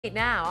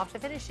Now, after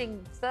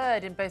finishing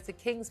third in both the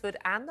Kingswood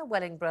and the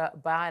Wellingborough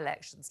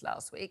by-elections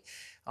last week,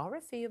 are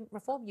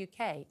Reform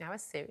UK now a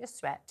serious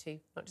threat to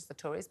not just the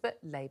Tories but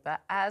Labour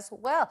as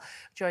well?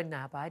 Joined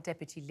now by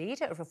Deputy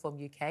Leader of Reform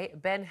UK,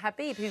 Ben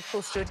Habib, who of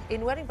course stood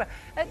in Wellingborough.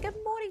 Good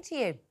morning to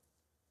you.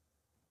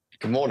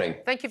 Good morning.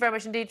 Thank you very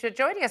much indeed for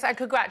joining us, and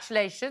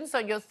congratulations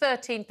on your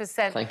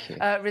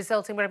 13%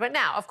 result in Wellingborough.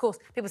 Now, of course,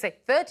 people say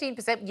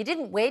 13%, you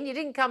didn't win, you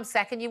didn't come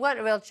second, you weren't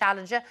a real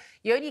challenger,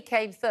 you only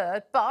came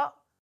third, but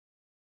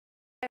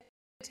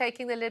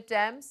taking the Lib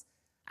Dems,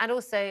 and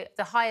also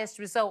the highest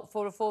result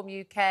for Reform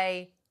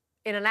UK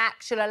in an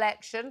actual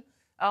election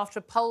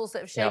after polls that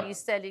have shown you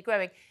steadily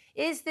growing.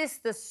 Is this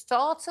the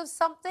start of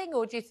something,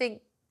 or do you think,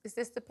 is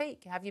this the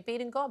peak? Have you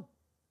been and gone?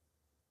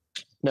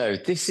 No,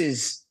 this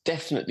is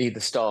definitely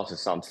the start of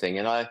something,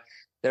 and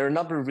there are a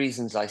number of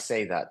reasons I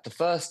say that. The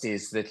first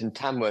is that in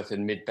Tamworth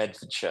and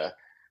Mid-Bedfordshire,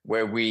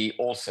 where we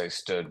also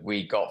stood,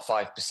 we got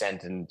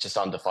 5% and just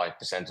under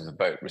 5% of the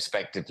vote,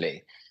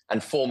 respectively.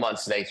 And 4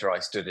 months later, I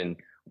stood in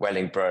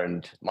Wellingborough,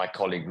 and my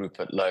colleague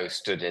Rupert Lowe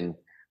stood in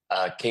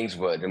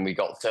Kingswood, and we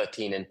got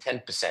 13 and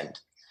 10%.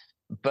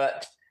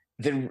 But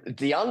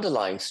the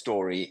underlying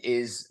story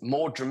is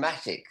more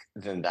dramatic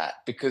than that,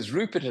 because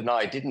Rupert and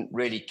I didn't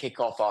really kick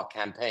off our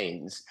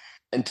campaigns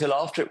until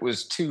after it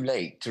was too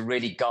late to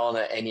really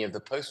garner any of the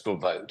postal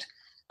vote.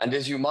 And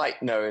as you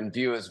might know, and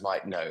viewers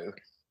might know,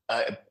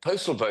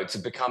 postal votes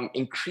have become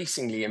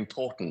increasingly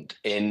important,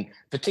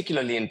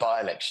 particularly in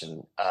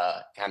by-election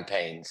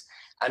campaigns.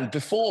 And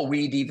before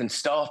we'd even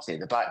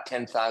started, about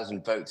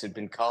 10,000 votes had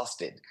been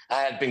cast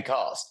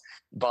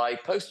by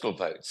postal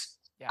votes.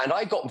 Yeah. And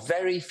I got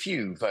very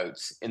few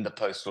votes in the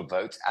postal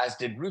votes, as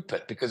did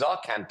Rupert, because our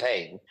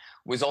campaign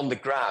was on the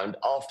ground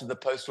after the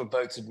postal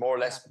votes had more or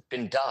less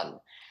been done.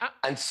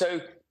 And so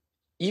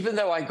even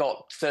though I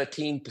got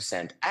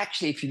 13%,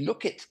 actually, if you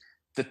look at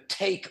the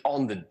take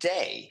on the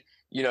day,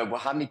 you know,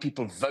 how many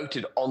people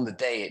voted on the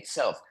day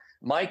itself,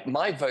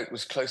 my vote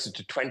was closer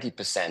to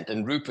 20%,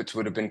 and Rupert's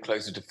would have been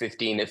closer to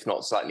 15, if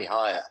not slightly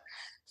higher.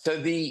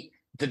 So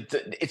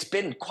it's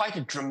been quite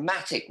a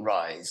dramatic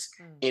rise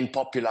in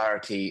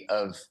popularity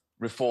of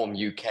Reform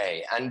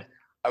UK. And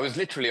I was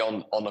literally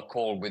on a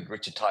call with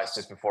Richard Tice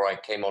just before I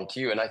came on to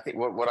you, and I think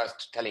what I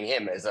was telling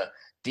him as a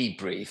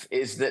debrief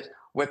is that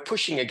we're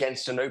pushing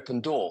against an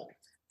open door.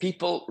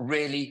 People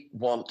really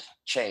want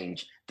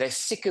change. They're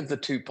sick of the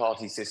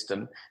two-party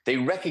system. They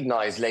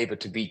recognise Labour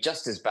to be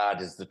just as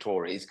bad as the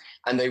Tories,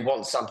 and they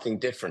want something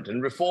different.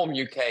 And Reform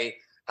UK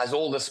has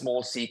all the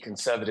small c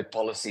Conservative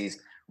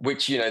policies,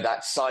 which, you know,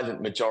 that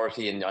silent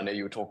majority, and I know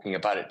you were talking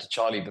about it to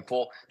Charlie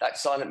before, that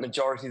silent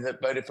majority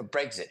that voted for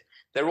Brexit.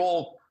 There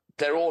are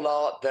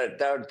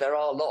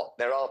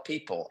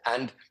people,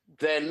 and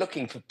they're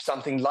looking for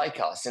something like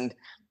us. And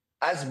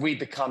as we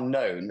become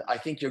known, I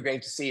think you're going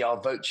to see our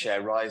vote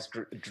share rise.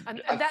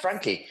 And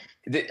frankly,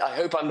 I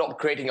hope I'm not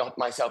creating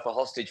myself a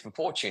hostage for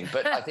fortune,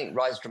 but I think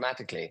rise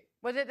dramatically.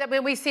 Well, I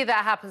mean, we see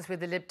that happens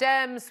with the Lib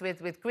Dems,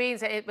 with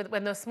Greens.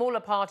 When the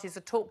smaller parties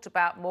are talked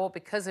about more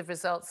because of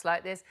results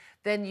like this,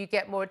 then you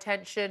get more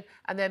attention,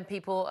 and then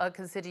people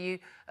consider you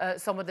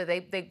someone that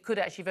they could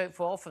actually vote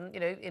for. Often, you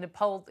know, in a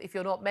poll, if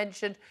you're not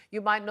mentioned,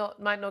 you might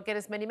not get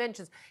as many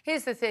mentions.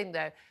 Here's the thing,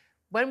 though.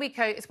 When we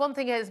go, it's one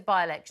thing as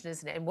by-election,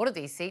 isn't it? In one of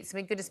these seats, I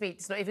mean, goodness me,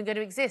 it's not even going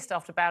to exist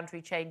after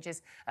boundary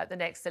changes at the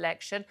next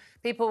election.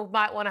 People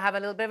might want to have a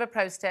little bit of a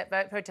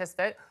protest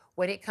vote.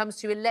 When it comes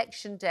to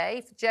election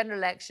day, for general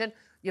election,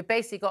 you've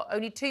basically got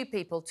only two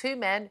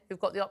men who've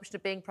got the option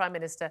of being Prime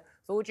Minister.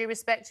 With all due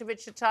respect to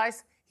Richard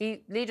Tice,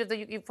 leader of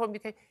the Reform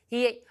UK,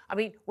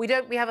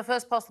 we have a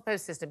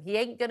first-past-the-post system. He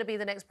ain't going to be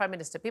the next Prime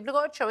Minister. People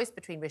have got a choice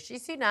between Rishi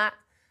Sunak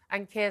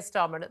and Keir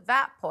Starmer. And at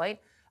that point,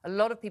 a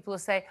lot of people will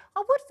say, I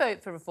would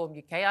vote for Reform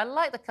UK. I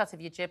like the cut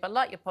of your jib. I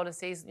like your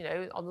policies, you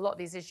know, on a lot of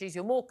these issues.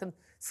 You're more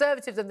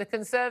conservative than the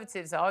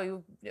Conservatives are.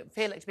 You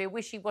feel like to be a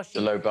wishy-washy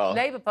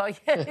Labour Party.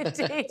 Yeah,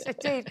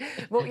 indeed.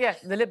 Well, yeah,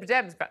 the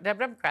Liberal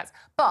Democrats.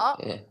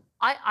 But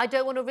I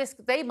don't want to risk,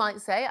 they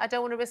might say, I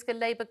don't want to risk a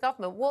Labour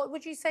government. What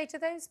would you say to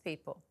those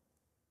people?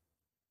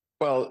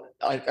 Well,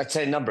 I'd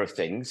say a number of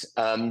things.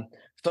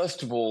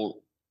 First of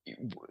all,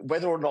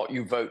 whether or not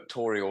you vote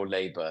Tory or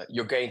Labour,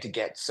 you're going to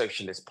get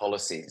socialist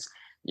policies.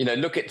 You know,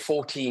 look at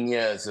 14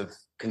 years of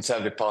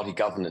Conservative Party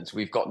governance.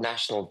 We've got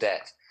national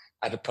debt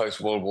at a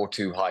post-World War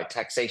II high,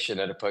 taxation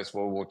at a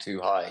post-World War II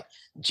high,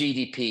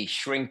 GDP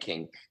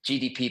shrinking,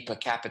 GDP per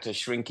capita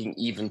shrinking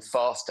even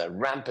faster,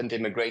 rampant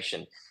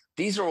immigration.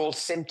 These are all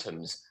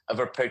symptoms of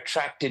a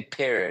protracted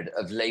period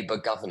of Labour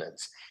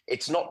governance.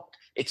 It's not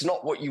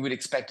what you would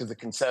expect of the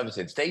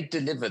Conservatives. They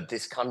delivered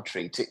this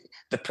country to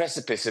the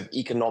precipice of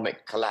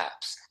economic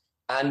collapse.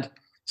 And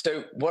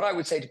so what I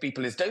would say to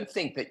people is, don't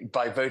think that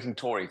by voting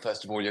Tory,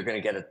 first of all, you're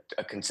going to get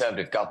a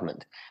Conservative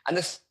government. And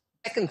the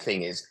second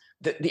thing is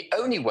that the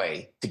only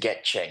way to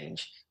get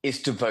change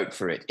is to vote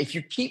for it. If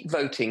you keep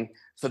voting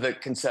for the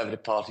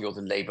Conservative Party or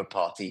the Labour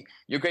Party,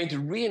 you're going to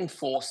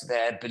reinforce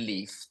their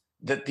belief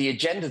that the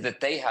agenda that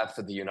they have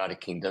for the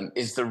United Kingdom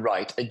is the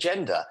right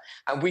agenda.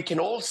 And we can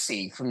all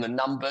see from the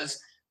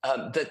numbers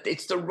that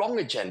it's the wrong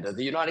agenda.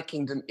 The United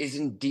Kingdom is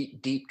in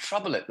deep, deep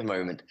trouble at the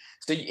moment.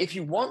 So if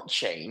you want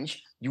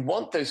change, you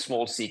want those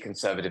small C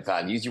conservative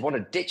values, you want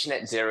to ditch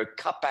net zero,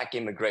 cut back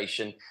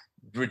immigration,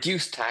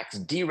 reduce tax,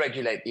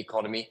 deregulate the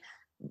economy,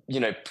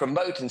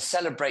 promote and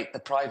celebrate the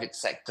private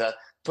sector,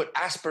 put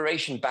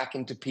aspiration back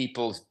into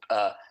people's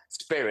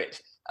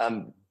spirit,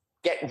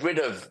 get rid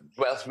of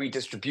wealth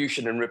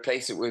redistribution and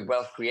replace it with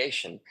wealth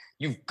creation.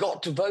 You've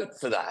got to vote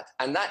for that.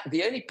 And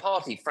the only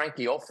party,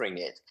 frankly, offering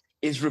it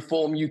is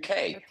Reform UK.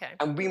 Okay.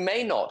 And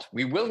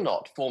we will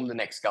not form the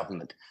next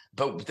government.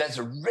 But there's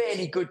a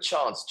really good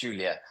chance,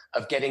 Julia,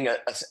 of getting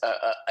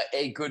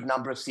a good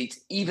number of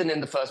seats, even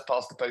in the first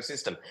past the post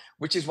system,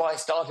 which is why I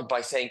started by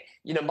saying,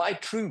 my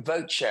true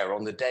vote share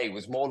on the day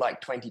was more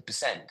like 20%,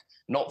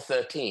 not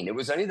 13%. It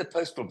was only the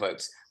postal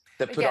votes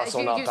that put us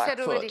on our back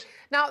foot.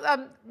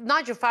 Now,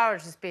 Nigel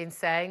Farage has been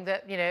saying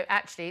that,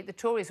 actually the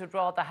Tories would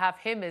rather have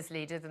him as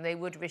leader than they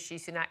would Rishi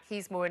Sunak.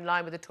 He's more in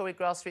line with the Tory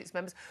grassroots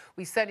members.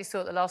 We certainly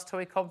saw at the last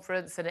Tory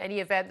conference, and any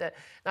event that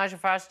Nigel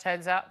Farage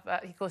turns up,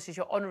 of course, he's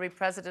your honorary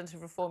president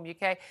of Reform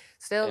UK,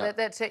 still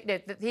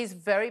that he's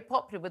very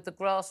popular with the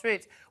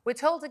grassroots. We're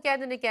told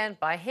again and again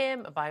by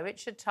him, by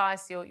Richard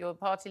Tice, your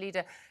party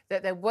leader,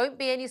 that there won't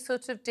be any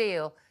sort of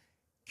deal.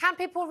 Can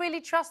people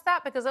really trust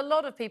that? Because a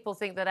lot of people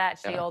think that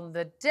actually on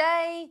the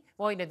day,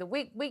 the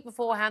week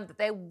beforehand, that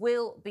there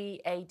will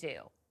be a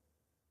deal.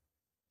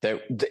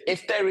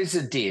 If there is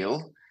a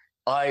deal,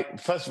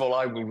 first of all,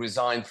 I will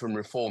resign from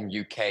Reform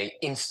UK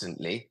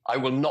instantly. I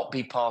will not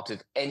be part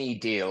of any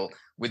deal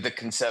with the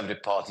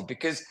Conservative Party,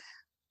 because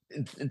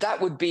that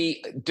would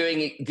be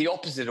doing the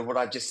opposite of what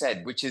I've just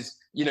said, which is,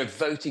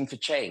 voting for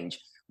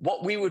change.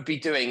 What we would be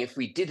doing if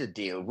we did a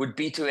deal would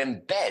be to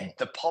embed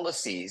the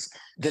policies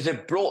that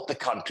have brought the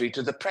country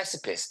to the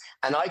precipice.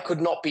 And I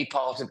could not be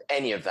part of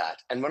any of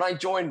that. And when I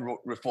joined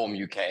Reform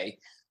UK,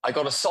 I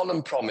got a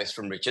solemn promise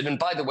from Richard. And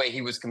by the way,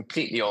 he was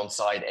completely on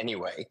side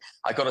anyway.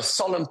 I got a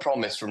solemn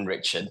promise from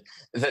Richard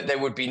that there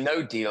would be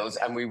no deals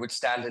and we would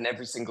stand in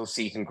every single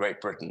seat in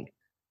Great Britain.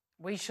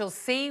 We shall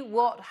see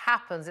what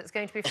happens. It's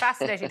going to be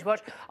fascinating to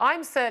watch.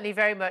 I'm certainly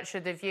very much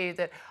of the view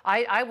that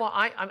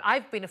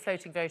I've been a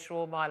floating voter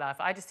all my life.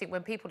 I just think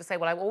when people say,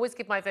 well, I always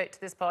give my vote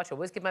to this party, I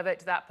always give my vote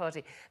to that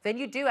party, then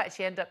you do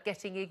actually end up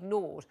getting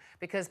ignored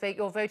because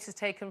your vote is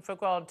taken for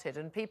granted.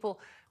 And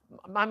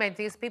my main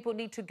thing is people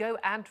need to go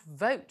and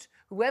vote.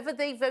 Whoever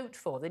they vote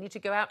for, they need to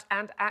go out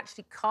and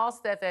actually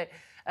cast their vote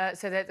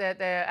so that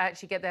they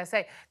actually get their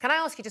say. Can I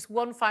ask you just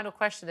one final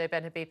question, though,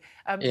 Ben Habib?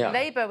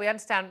 Labour, we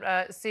understand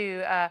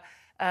Sue...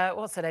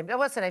 what's her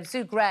name?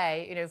 Sue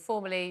Gray,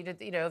 formerly,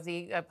 of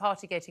the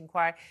Partygate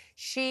inquiry.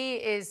 She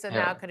is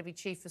now going to be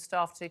Chief of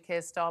Staff to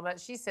Keir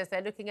Starmer. She says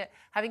they're looking at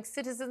having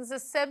citizens'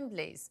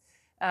 assemblies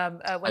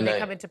when they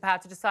come into power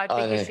to decide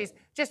big issues.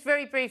 Just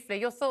very briefly,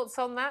 your thoughts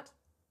on that?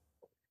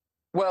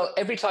 Well,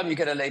 every time you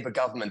get a Labour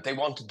government, they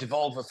want to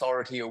devolve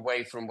authority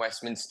away from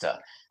Westminster.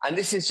 And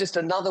this is just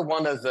another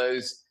one of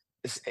those,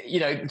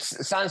 it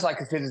sounds like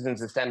a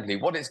citizens' assembly.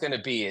 What it's going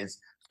to be is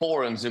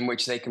forums in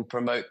which they can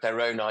promote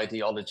their own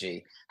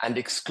ideology and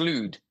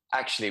exclude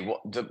actually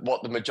what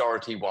the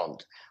majority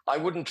want. I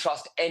wouldn't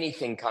trust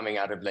anything coming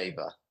out of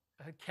Labour.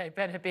 OK,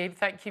 Ben Habib,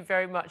 thank you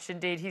very much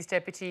indeed. He's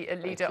Deputy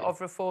Leader of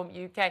Reform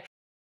UK.